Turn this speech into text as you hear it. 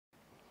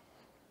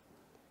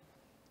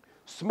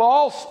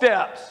Small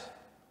steps,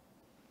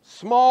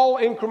 small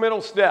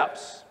incremental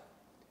steps.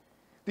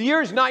 The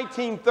year's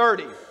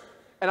 1930,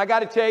 and I got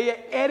to tell you,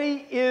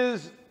 Eddie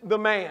is the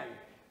man.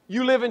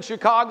 You live in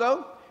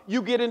Chicago,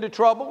 you get into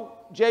trouble,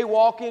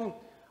 jaywalking,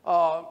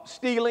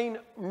 stealing,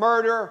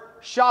 murder,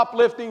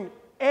 shoplifting.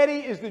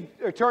 Eddie is the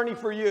attorney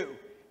for you.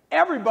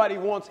 Everybody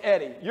wants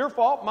Eddie. Your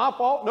fault, my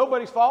fault,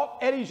 nobody's fault.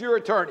 Eddie's your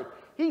attorney.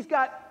 He's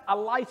got a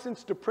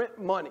license to print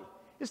money.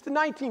 It's the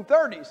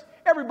 1930s.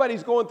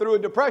 Everybody's going through a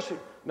depression.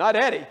 Not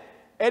Eddie.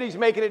 Eddie's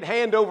making it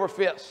hand over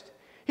fist.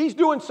 He's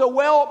doing so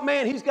well,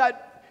 man, he's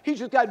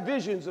just got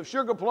visions of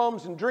sugar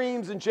plums and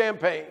dreams and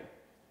champagne.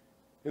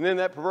 And then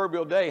that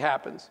proverbial day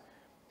happens.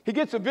 He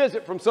gets a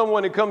visit from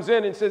someone who comes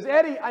in and says,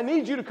 Eddie, I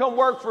need you to come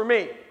work for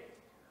me.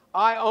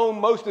 I own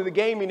most of the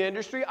gaming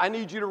industry. I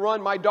need you to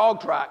run my dog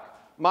track,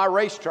 my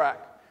racetrack.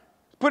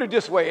 Put it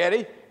this way,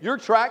 Eddie, your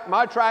track,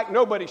 my track,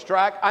 nobody's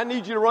track. I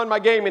need you to run my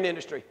gaming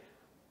industry.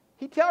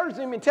 He tells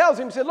him, he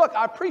said, look,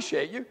 I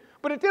appreciate you,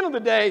 but at the end of the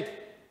day,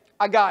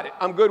 I got it.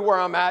 I'm good where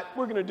I'm at.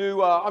 I'm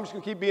just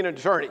going to keep being an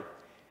attorney.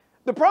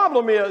 The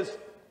problem is,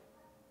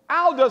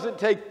 Al doesn't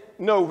take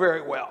no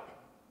very well.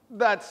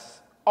 That's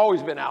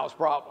always been Al's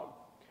problem.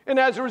 And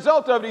as a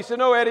result of it, he said,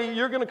 no, Eddie,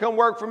 you're going to come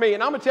work for me.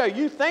 And I'm going to tell you,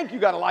 you think you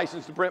got a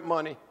license to print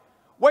money.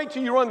 Wait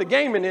till you run the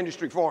gaming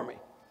industry for me.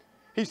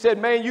 He said,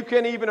 man, you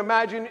can't even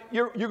imagine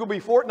you're going to be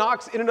Fort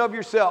Knox in and of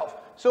yourself.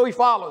 So he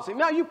follows him.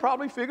 Now, you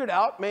probably figured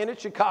out, man,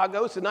 it's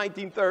Chicago, it's the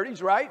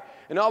 1930s, right?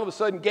 And all of a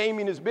sudden,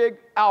 gaming is big.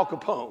 Al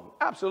Capone,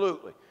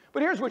 absolutely.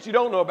 But here's what you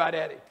don't know about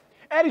Eddie.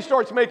 Eddie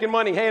starts making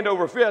money hand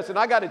over fist, and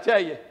I got to tell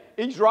you,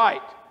 he's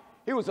right.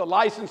 He was a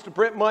license to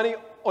print money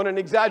on an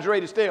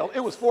exaggerated scale.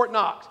 It was Fort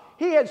Knox.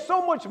 He had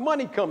so much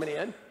money coming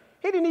in,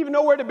 he didn't even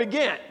know where to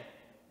begin.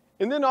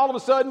 And then all of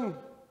a sudden,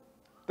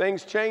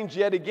 things change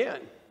yet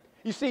again.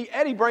 You see,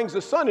 Eddie brings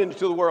a son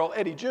into the world,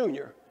 Eddie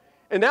Jr.,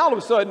 and now all of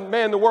a sudden,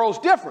 man, the world's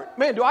different.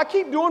 Man, do I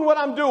keep doing what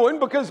I'm doing?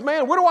 Because,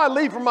 man, what do I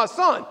leave for my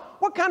son?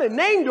 What kind of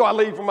name do I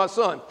leave for my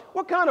son?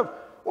 What kind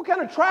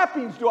of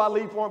trappings do I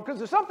leave for him?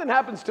 Because if something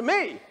happens to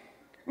me,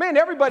 man,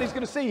 everybody's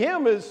going to see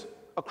him as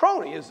a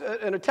crony, as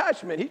an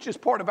attachment. He's just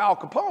part of Al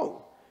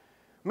Capone.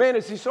 Man,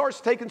 as he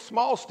starts taking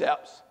small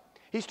steps,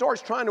 he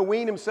starts trying to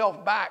wean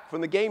himself back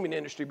from the gaming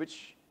industry, but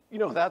you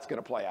know how that's going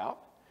to play out.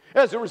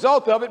 As a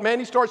result of it, man,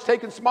 he starts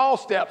taking small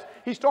steps.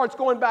 He starts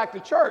going back to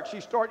church.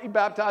 He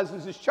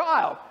baptizes his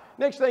child.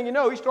 Next thing you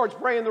know, he starts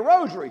praying the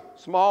rosary.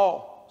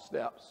 Small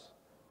steps.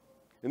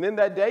 And then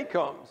that day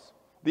comes.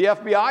 The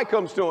FBI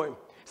comes to him.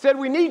 Said,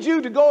 we need you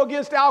to go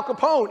against Al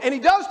Capone. And he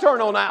does turn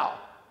on Al.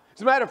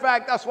 As a matter of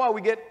fact, that's why we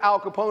get Al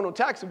Capone on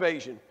tax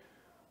evasion,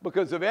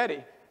 because of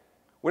Eddie.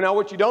 Well, now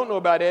what you don't know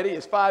about Eddie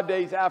is 5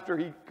 days after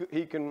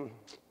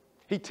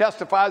he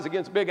testifies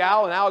against Big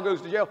Al and Al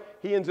goes to jail,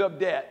 he ends up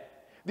dead.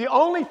 The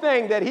only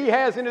thing that he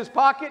has in his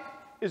pocket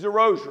is a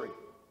rosary.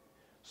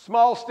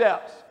 Small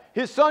steps.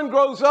 His son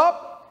grows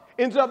up,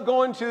 ends up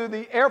going to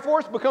the Air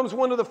Force, becomes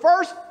one of the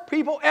first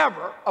people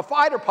ever, a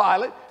fighter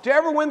pilot, to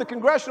ever win the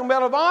Congressional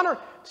Medal of Honor.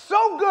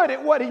 So good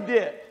at what he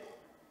did.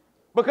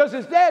 Because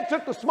his dad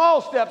took the small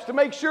steps to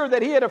make sure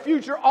that he had a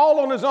future all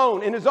on his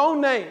own, in his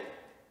own name.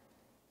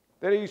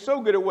 That he's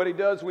so good at what he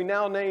does, we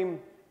now name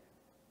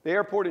the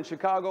airport in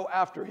Chicago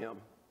after him,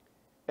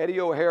 Eddie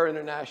O'Hare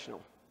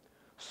International.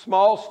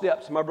 Small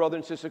steps, my brother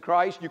and sister in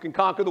Christ, you can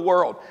conquer the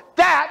world.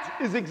 That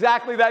is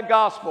exactly that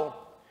gospel.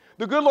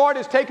 The good Lord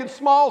has taken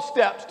small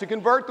steps to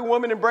convert the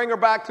woman and bring her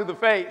back to the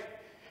faith.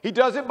 He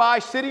does it by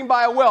sitting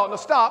by a well. Now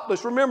stop,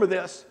 let's remember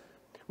this.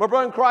 My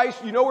brother in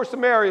Christ, you know where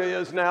Samaria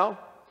is now.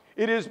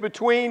 It is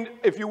between,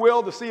 if you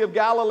will, the Sea of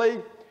Galilee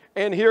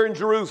and here in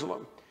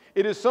Jerusalem.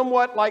 It is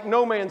somewhat like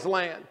no man's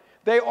land.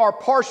 They are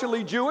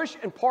partially Jewish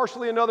and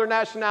partially another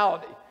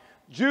nationality.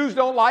 Jews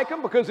don't like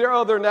them because they're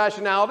other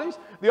nationalities.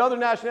 The other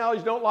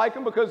nationalities don't like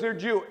them because they're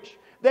Jewish.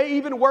 They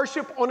even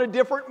worship on a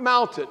different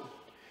mountain.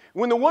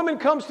 When the woman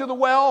comes to the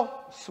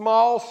well,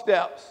 small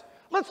steps.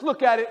 Let's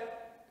look at it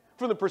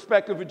from the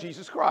perspective of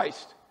Jesus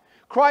Christ.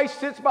 Christ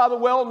sits by the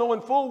well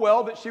knowing full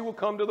well that she will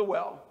come to the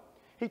well.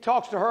 He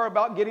talks to her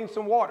about getting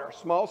some water,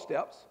 small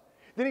steps.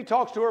 Then he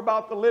talks to her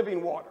about the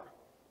living water,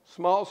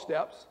 small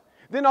steps.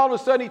 Then all of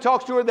a sudden he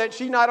talks to her that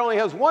she not only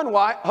has one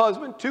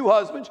husband, two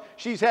husbands,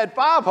 she's had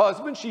 5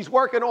 husbands, she's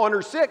working on her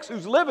 6th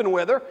who's living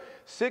with her.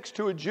 6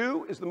 to a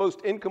Jew is the most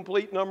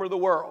incomplete number of the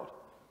world.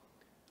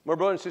 My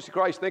brother and sister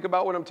Christ, think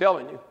about what I'm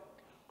telling you.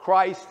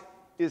 Christ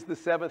is the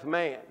 7th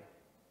man.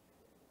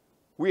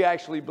 We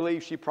actually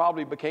believe she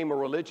probably became a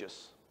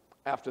religious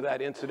after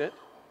that incident.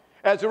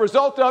 As a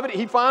result of it,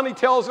 he finally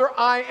tells her,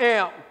 I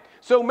am.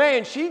 So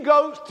man, she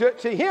goes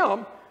to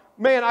him,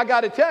 man, I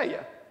got to tell you,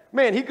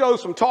 man, he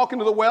goes from talking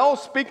to the well,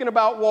 speaking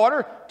about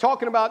water,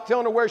 talking about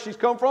telling her where she's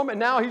come from, and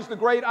now he's the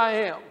great I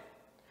am.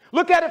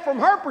 Look at it from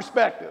her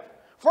perspective.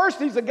 First,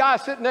 he's a guy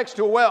sitting next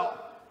to a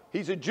well.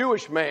 He's a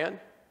Jewish man.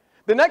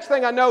 The next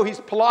thing I know,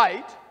 he's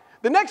polite.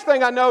 The next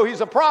thing I know,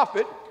 he's a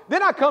prophet.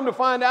 Then I come to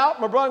find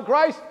out, my brother in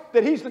Christ,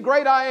 that he's the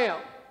great I am.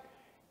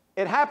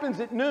 It happens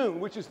at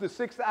noon, which is the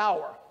 6th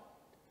hour.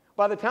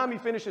 By the time he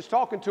finishes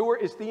talking to her,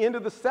 it's the end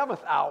of the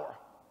 7th hour.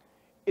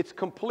 It's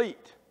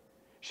complete.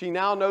 She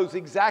now knows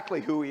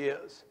exactly who he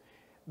is.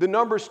 The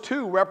numbers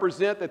 2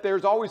 represent that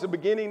there's always a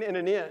beginning and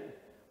an end.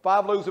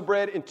 5 loaves of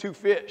bread and 2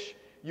 fish.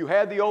 You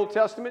had the Old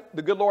Testament.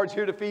 The good Lord's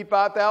here to feed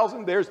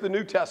 5,000. There's the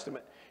New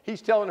Testament.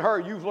 He's telling her,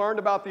 you've learned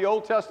about the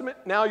Old Testament.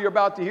 Now you're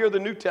about to hear the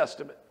New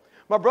Testament.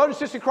 My brothers and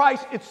sisters in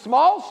Christ, it's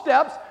small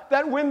steps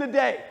that win the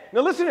day.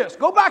 Now listen to this.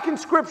 Go back in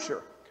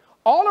Scripture.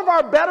 All of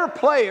our better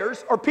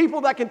players are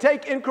people that can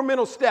take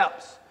incremental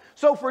steps.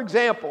 So, for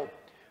example,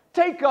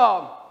 take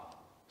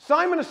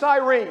Simon of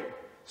Cyrene.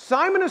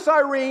 Simon of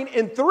Cyrene,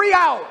 in 3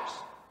 hours,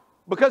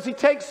 because he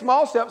takes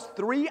small steps,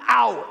 3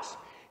 hours,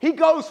 he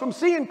goes from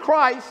seeing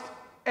Christ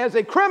as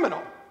a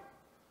criminal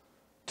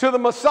to the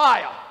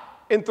Messiah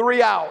in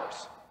 3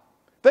 hours.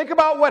 Think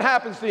about what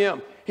happens to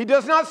him. He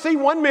does not see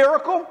one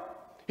miracle.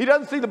 He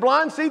doesn't see the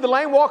blind see, the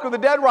lame walk, or the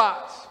dead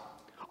rise.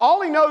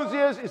 All he knows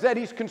is that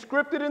he's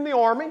conscripted in the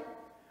army,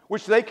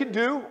 which they could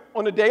do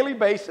on a daily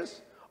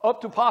basis,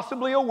 up to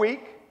possibly a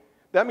week.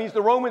 That means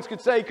the Romans could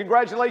say,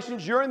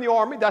 congratulations, you're in the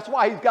army. That's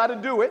why he's got to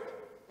do it.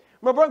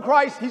 My brother in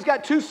Christ, he's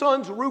got 2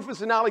 sons,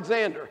 Rufus and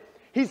Alexander.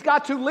 He's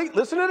got to leave,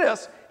 listen to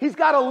this, he's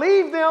got to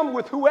leave them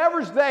with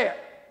whoever's there.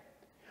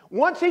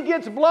 Once he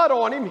gets blood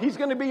on him, he's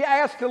going to be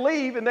asked to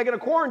leave, and they're going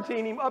to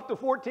quarantine him up to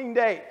 14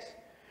 days.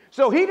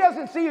 So he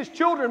doesn't see his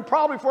children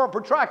probably for a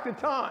protracted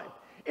time.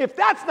 If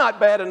that's not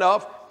bad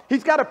enough,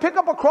 he's got to pick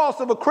up a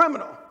cross of a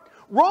criminal.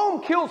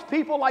 Rome kills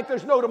people like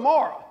there's no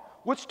tomorrow.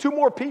 What's 2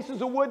 more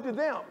pieces of wood to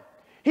them?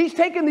 He's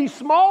taken these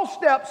small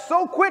steps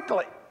so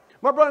quickly,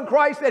 my brother in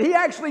Christ, that he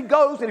actually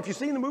goes, and if you've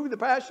seen the movie The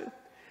Passion,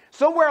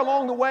 somewhere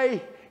along the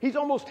way, he's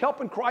almost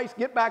helping Christ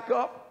get back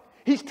up.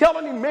 He's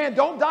telling him, man,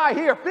 don't die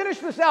here. Finish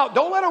this out.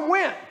 Don't let him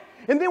win.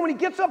 And then when he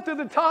gets up to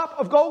the top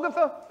of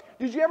Golgotha,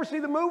 did you ever see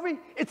the movie?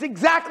 It's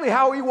exactly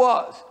how he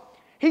was.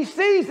 He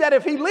sees that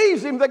if he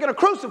leaves him, they're going to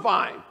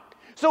crucify him.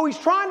 So he's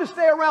trying to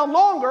stay around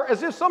longer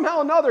as if somehow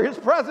or another his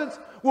presence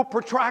will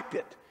protract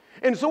it.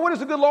 And so what does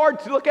the good Lord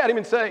to look at him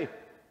and say?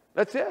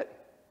 That's it.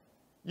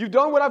 You've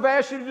done what I've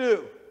asked you to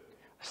do.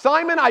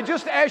 Simon, I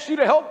just asked you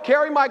to help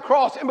carry my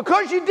cross. And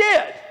because you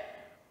did,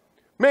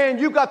 man,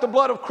 you got the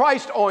blood of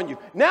Christ on you.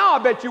 Now I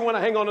bet you want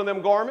to hang on to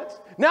them garments.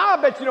 Now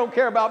I bet you don't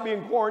care about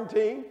being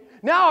quarantined.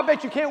 Now I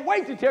bet you can't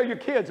wait to tell your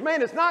kids,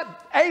 man, it's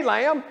not a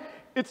lamb,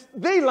 it's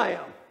the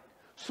lamb.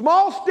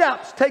 Small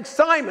steps take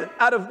Simon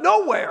out of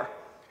nowhere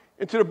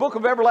into the book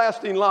of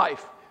everlasting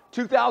life.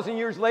 2,000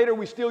 years later,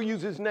 we still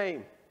use his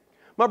name.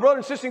 My brother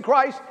and sister in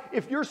Christ,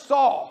 if you're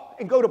Saul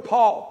and go to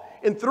Paul,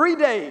 in 3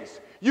 days,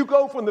 you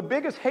go from the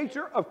biggest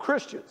hater of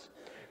Christians,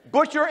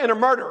 butcher and a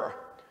murderer,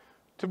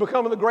 to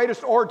becoming the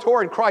greatest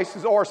orator in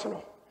Christ's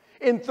arsenal.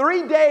 In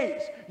 3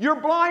 days, you're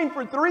blind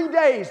for 3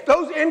 days.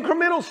 Those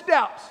incremental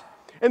steps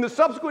in the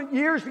subsequent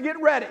years to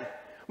get ready.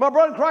 My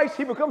brother in Christ,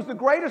 he becomes the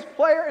greatest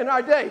player in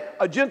our day,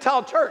 a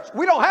Gentile church.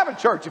 We don't have a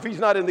church if he's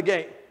not in the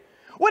game.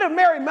 What if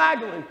Mary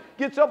Magdalene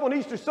gets up on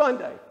Easter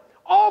Sunday,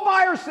 all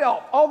by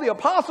herself? All the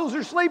apostles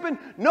are sleeping.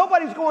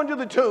 Nobody's going to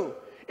the tomb.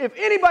 If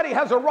anybody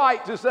has a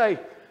right to say,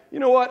 you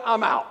know what,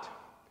 I'm out.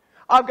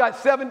 I've got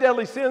 7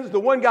 deadly sins. The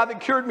one guy that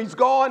cured me is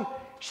gone.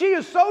 She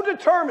is so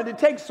determined to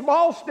take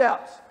small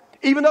steps,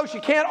 even though she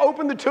can't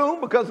open the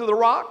tomb because of the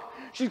rock.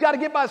 She's got to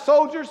get by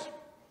soldiers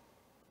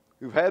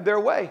who've had their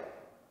way.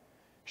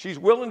 She's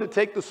willing to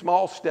take the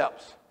small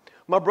steps.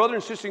 My brother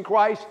and sister in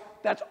Christ,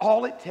 that's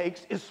all it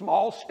takes is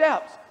small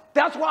steps.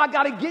 That's why I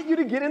got to get you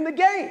to get in the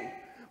game.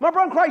 My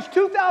brother in Christ,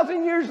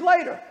 2,000 years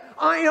later,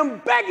 I am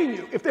begging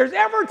you, if there's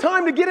ever a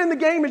time to get in the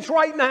game, it's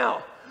right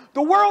now.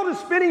 The world is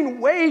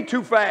spinning way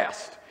too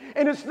fast,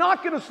 and it's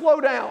not going to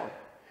slow down.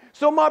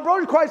 So my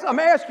brother in Christ, I'm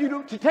asking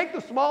you to take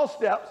the small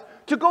steps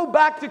to go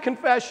back to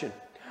confession.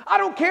 I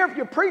don't care if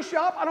you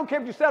pre-shop. I don't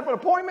care if you set up an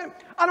appointment.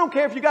 I don't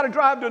care if you got to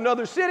drive to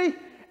another city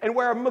and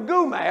wear a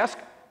Magoo mask.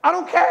 I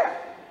don't care.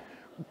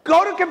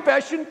 Go to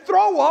confession,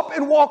 throw up,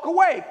 and walk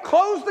away.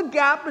 Close the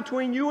gap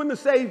between you and the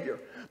Savior.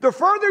 The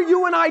further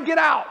you and I get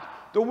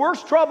out, the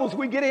worse troubles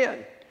we get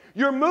in.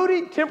 You're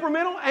moody,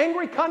 temperamental,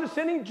 angry,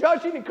 condescending,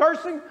 judging, and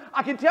cursing.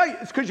 I can tell you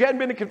it's because you hadn't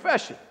been to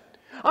confession.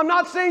 I'm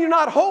not saying you're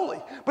not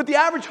holy, but the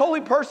average holy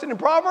person in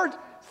Proverbs,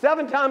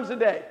 7 times a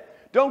day.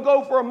 Don't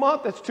go for a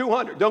month, that's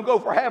 200. Don't go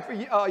for half a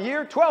year,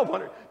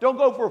 1,200. Don't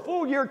go for a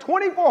full year,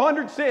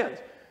 2,400 sins.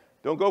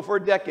 Don't go for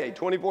a decade,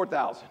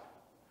 24,000.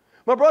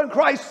 My brother in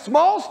Christ,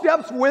 small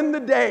steps win the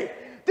day.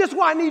 This is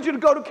why I need you to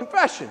go to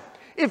confession.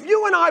 If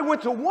you and I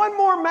went to 1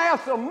 more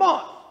Mass a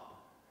month,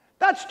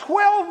 that's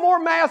 12 more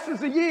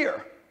Masses a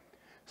year.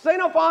 St.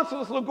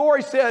 Alphonsus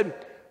Liguori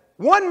said,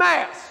 1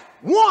 Mass,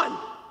 1,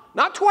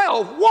 not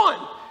 12,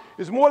 1,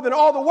 is more than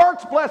all the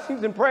works,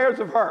 blessings, and prayers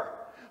of her.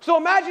 So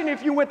imagine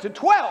if you went to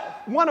 12,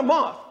 1 a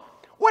month.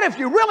 What if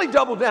you really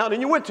doubled down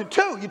and you went to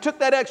 2? You took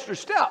that extra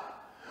step.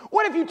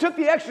 What if you took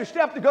the extra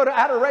step to go to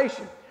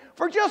adoration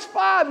for just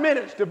 5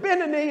 minutes, to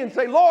bend a knee and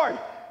say, Lord,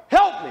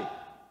 help me.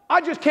 I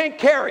just can't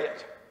carry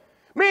it.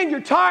 Man,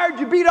 you're tired,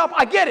 you're beat up,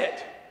 I get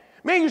it.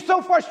 Man, you're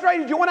so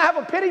frustrated, you want to have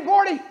a pity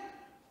party?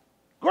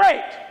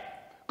 Great.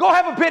 Go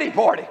have a pity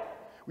party.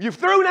 You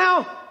through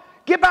now?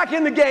 Get back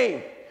in the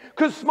game.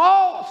 Because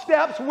small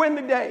steps win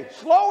the day.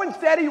 Slow and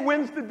steady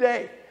wins the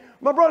day.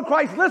 My brother in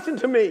Christ, listen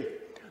to me.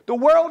 The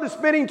world is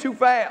spinning too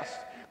fast.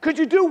 Could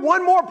you do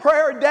one more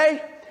prayer a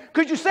day?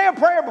 Could you say a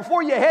prayer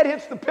before your head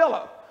hits the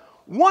pillow?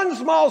 One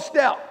small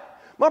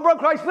step. My brother in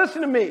Christ,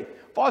 listen to me.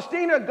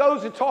 Faustina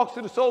goes and talks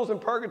to the souls in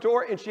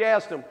purgatory, and she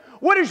asked them,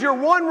 what is your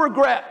one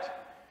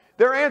regret?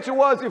 Their answer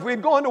was, if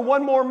we'd gone to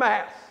one more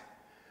Mass.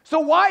 So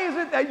why is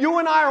it that you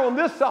and I are on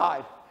this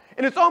side,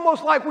 and it's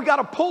almost like we got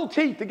to pull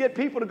teeth to get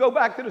people to go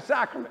back to the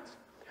sacraments?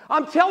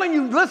 I'm telling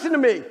you, listen to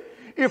me.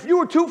 If you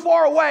were too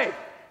far away,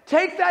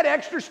 take that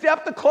extra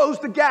step to close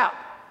the gap.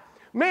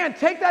 Man,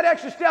 take that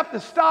extra step to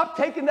stop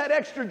taking that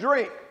extra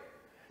drink.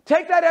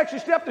 Take that extra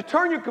step to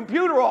turn your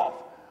computer off.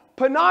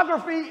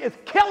 Pornography is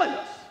killing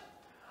us.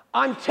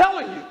 I'm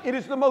telling you, it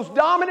is the most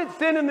dominant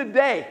sin in the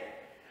day.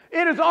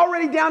 It is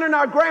already down in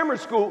our grammar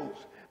schools.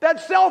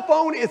 That cell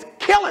phone is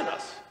killing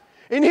us.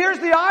 And here's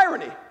the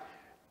irony.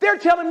 They're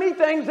telling me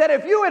things that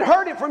if you had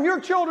heard it from your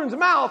children's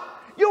mouth,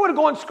 you would have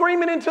gone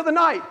screaming into the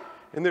night.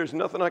 And there's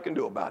nothing I can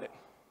do about it.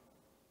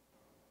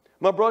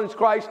 My brothers in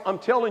Christ, I'm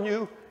telling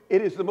you,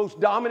 it is the most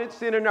dominant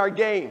sin in our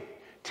game.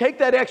 Take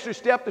that extra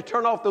step to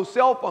turn off those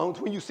cell phones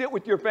when you sit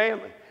with your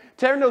family.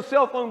 Turn those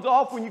cell phones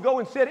off when you go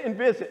and sit and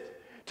visit.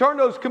 Turn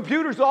those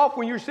computers off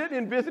when you're sitting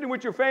and visiting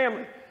with your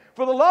family.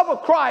 For the love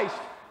of Christ,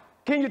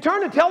 can you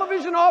turn the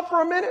television off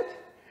for a minute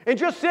and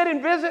just sit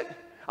and visit?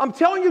 I'm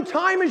telling you,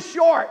 time is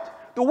short.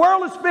 The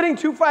world is spinning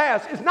too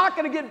fast. It's not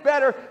going to get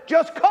better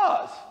just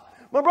because.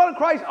 My brother in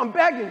Christ, I'm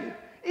begging you.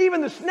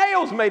 Even the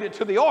snails made it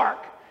to the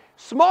ark.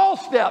 Small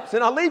steps,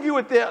 and I'll leave you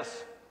with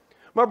this.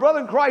 My brother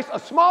in Christ, a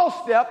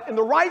small step in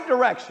the right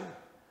direction,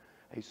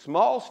 a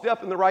small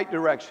step in the right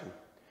direction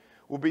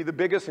will be the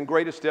biggest and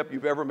greatest step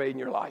you've ever made in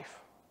your life.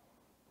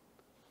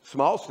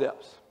 Small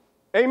steps.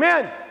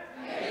 Amen.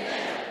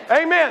 Amen.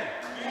 Amen.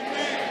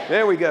 Amen.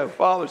 There we go.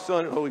 Father,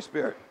 Son, and Holy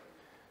Spirit.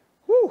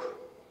 Whew.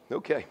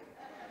 Okay.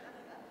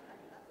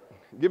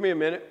 Give me a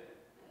minute.